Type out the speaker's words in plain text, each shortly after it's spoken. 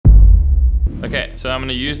Okay, so I'm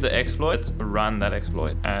gonna use the exploit, run that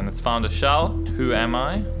exploit. And it's found a shell. Who am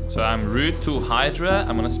I? So I'm root to Hydra.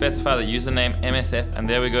 I'm gonna specify the username MSF, and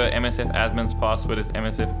there we go, MSF admin's password is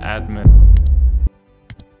MSF admin.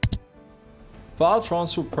 File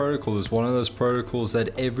transfer protocol is one of those protocols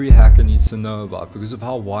that every hacker needs to know about because of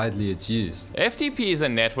how widely it's used. FTP is a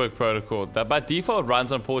network protocol that by default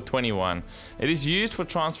runs on port 21. It is used for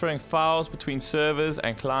transferring files between servers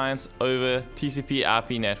and clients over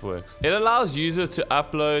TCP/IP networks. It allows users to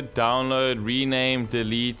upload, download, rename,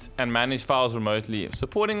 delete, and manage files remotely,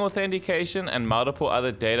 supporting authentication and multiple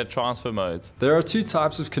other data transfer modes. There are two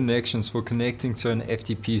types of connections for connecting to an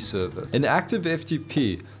FTP server. In active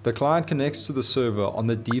FTP, the client connects to the server on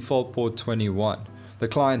the default port 21. The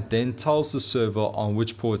client then tells the server on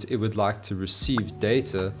which port it would like to receive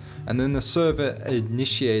data, and then the server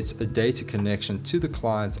initiates a data connection to the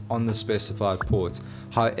client on the specified port.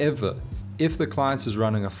 However, if the client is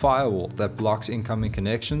running a firewall that blocks incoming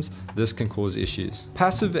connections, this can cause issues.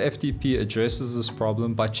 Passive FTP addresses this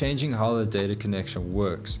problem by changing how the data connection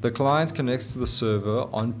works. The client connects to the server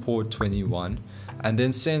on port 21 and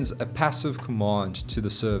then sends a passive command to the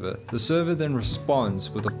server. The server then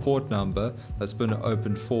responds with a port number that's been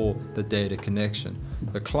opened for the data connection.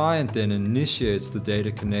 The client then initiates the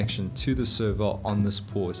data connection to the server on this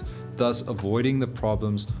port, thus avoiding the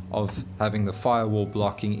problems of having the firewall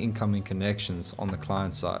blocking incoming connections on the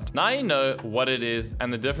client side. Now you know what it is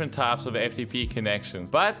and the different types of FTP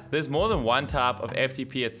connections, but there's more than one type of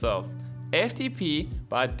FTP itself. FTP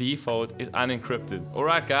by default is unencrypted.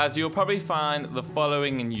 Alright guys, you'll probably find the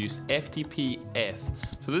following in use: FTP-S.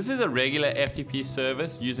 So this is a regular FTP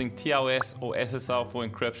service using TLS or SSL for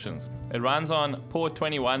encryptions. It runs on port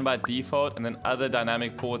 21 by default and then other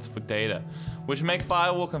dynamic ports for data, which make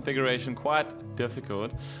firewall configuration quite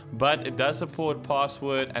difficult, but it does support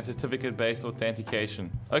password and certificate-based authentication.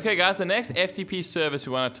 Okay guys, the next FTP service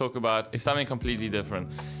we want to talk about is something completely different.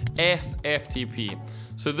 SFTP.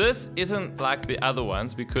 So this isn't like the other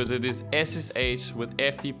ones because it is SSH with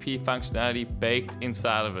FTP functionality baked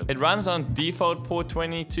inside of it. It runs on default port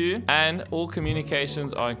 22 and all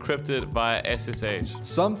communications are encrypted via SSH.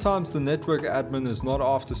 Sometimes the network admin is not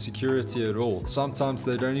after security at all. Sometimes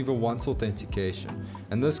they don't even want authentication.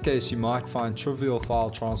 In this case, you might find Trivial File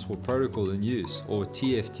Transport Protocol in use, or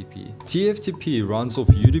TFTP. TFTP runs off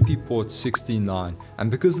UDP port 69,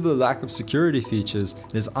 and because of the lack of security features,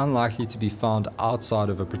 it is unlikely to be found outside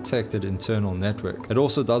of a protected internal network. It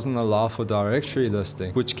also doesn't allow for directory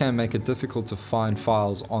listing, which can make it difficult to find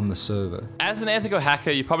files on the server. As an ethical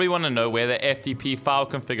hacker, you probably want to know where the FTP file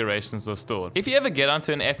configurations are stored. If you ever get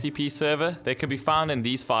onto an FTP server, they can be found in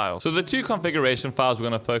these files. So the two configuration files we're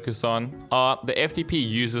going to focus on are the FTP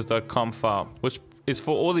users.com file, which is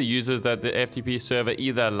for all the users that the FTP server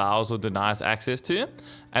either allows or denies access to,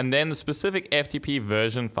 and then the specific FTP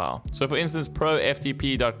version file. So for instance,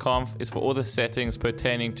 proftp.conf is for all the settings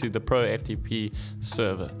pertaining to the proftp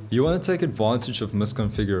server. You want to take advantage of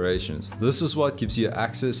misconfigurations. This is what gives you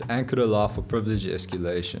access and could allow for privilege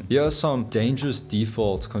escalation. Here are some dangerous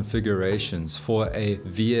default configurations for a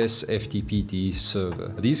vsftpd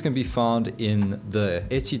server. These can be found in the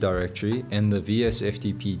etc directory and the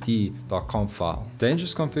vsftpd.conf file.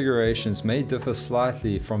 Dangerous configurations may differ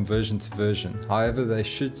slightly from version to version. However, they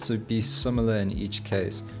should be similar in each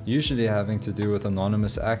case, usually having to do with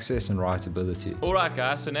anonymous access and writability. Alright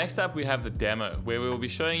guys, so next up we have the demo, where we will be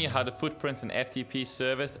showing you how to footprint an FTP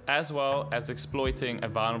service as well as exploiting a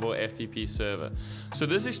vulnerable FTP server. So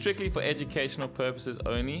this is strictly for educational purposes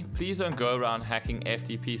only. Please don't go around hacking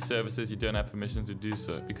FTP services you don't have permission to do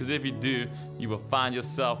so, because if you do, you will find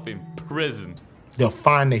yourself in prison. They'll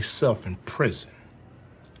find themselves in prison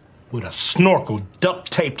with a snorkel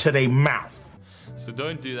duct taped to their mouth. So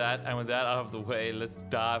don't do that, and with that out of the way, let's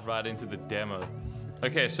dive right into the demo.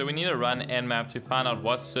 Okay, so we need to run nmap to find out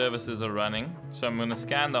what services are running. So I'm going to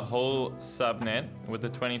scan the whole subnet with the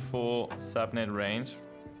 24 subnet range.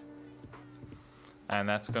 And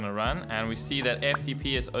that's going to run, and we see that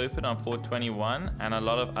FTP is open on port 21 and a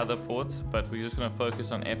lot of other ports, but we're just going to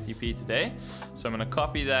focus on FTP today. So I'm going to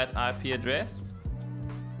copy that IP address.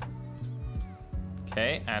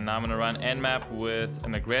 Okay, and now I'm going to run nmap with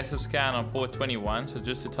an aggressive scan on port 21, so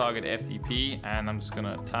just to target FTP, and I'm just going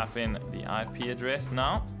to type in the IP address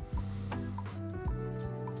now.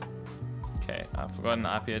 Okay, I've forgotten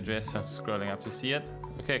the IP address, so I'm scrolling up to see it.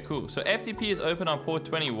 Okay, cool. So FTP is open on port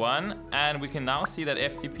 21, and we can now see that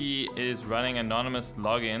FTP is running anonymous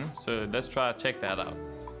login, so let's try to check that out.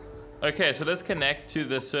 Okay, so let's connect to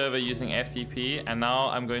the server using FTP, and now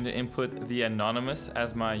I'm going to input the anonymous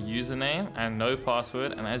as my username and no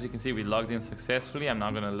password. And as you can see, we logged in successfully. I'm now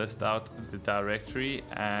going to list out the directory,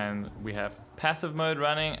 and we have passive mode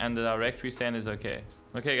running and the directory send is okay.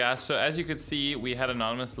 Okay guys, so as you could see, we had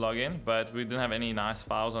anonymous login, but we didn't have any nice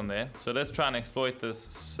files on there. So let's try and exploit this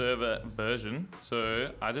server version.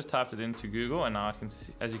 So I just typed it into Google, and now I can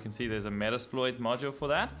see, as you can see, there's a Metasploit module for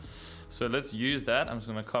that. So let's use that. I'm just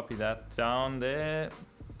going to copy that down there,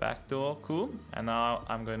 backdoor, cool. And now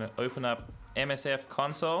I'm going to open up MSF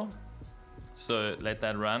console. So let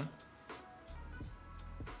that run.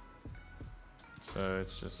 So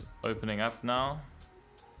it's just opening up now.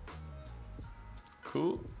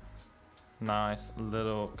 Cool. Nice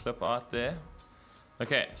little clip art there.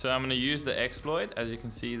 Okay, so I'm going to use the exploit as you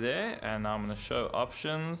can see there, and now I'm going to show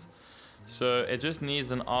options. So it just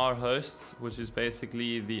needs an R host, which is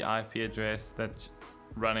basically the IP address that's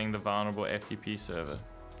running the vulnerable FTP server.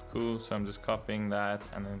 Cool, so I'm just copying that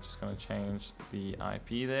and then just going to change the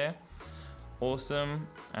IP there. Awesome,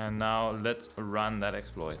 and now let's run that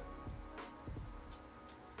exploit.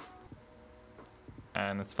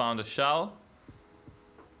 And it's found a shell.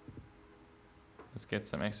 Let's get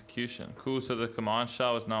some execution. Cool, so the command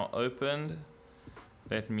shell is now opened.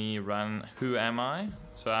 Let me run who am I?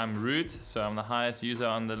 So I'm root, so I'm the highest user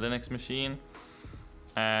on the Linux machine.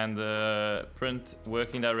 And the print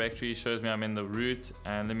working directory shows me I'm in the root.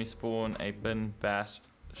 And let me spawn a bin bash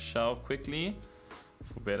shell quickly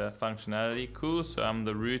for better functionality. Cool, so I'm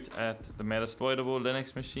the root at the Metasploitable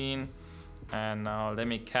Linux machine. And now let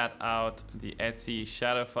me cat out the etc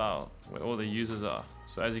shadow file where all the users are.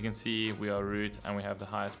 So as you can see, we are root and we have the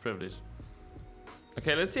highest privilege.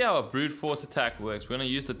 Okay, let's see how a brute force attack works. We're going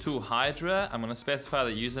to use the tool Hydra. I'm going to specify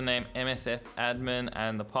the username msfadmin,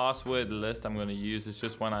 and the password list I'm going to use is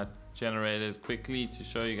just one I generated quickly to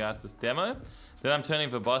show you guys this demo. Then I'm turning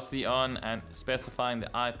verbosity on and specifying the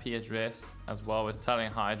IP address, as well as telling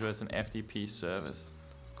Hydra it's an FTP service.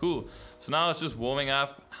 Cool. So now it's just warming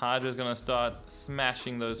up. Hydra is going to start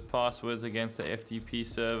smashing those passwords against the FTP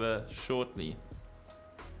server shortly.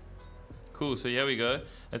 Cool, so here we go.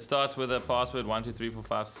 It starts with a password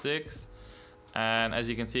 123456, and as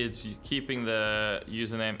you can see, it's keeping the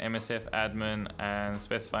username msfadmin and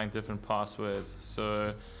specifying different passwords.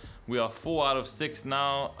 So we are 4 out of 6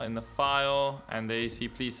 now in the file, and there you see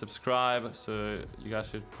please subscribe, so you guys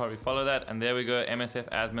should probably follow that. And there we go,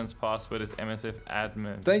 msfadmin's password is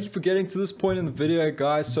msfadmin. Thank you for getting to this point in the video,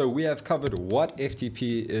 guys. So we have covered what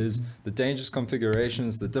FTP is, the dangerous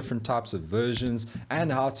configurations, the different types of versions,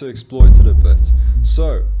 and how to exploit it a bit.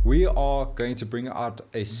 So we are going to bring out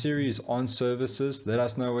a series on services. Let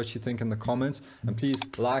us know what you think in the comments, and please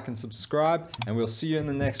like and subscribe, and we'll see you in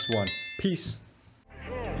the next one. Peace.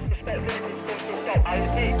 Suspect vehicle stop. I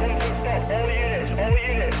repeat, stop. All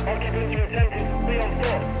units, occupancy attempted. Be on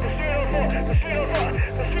foot. Pursuit on foot. Pursuit on foot.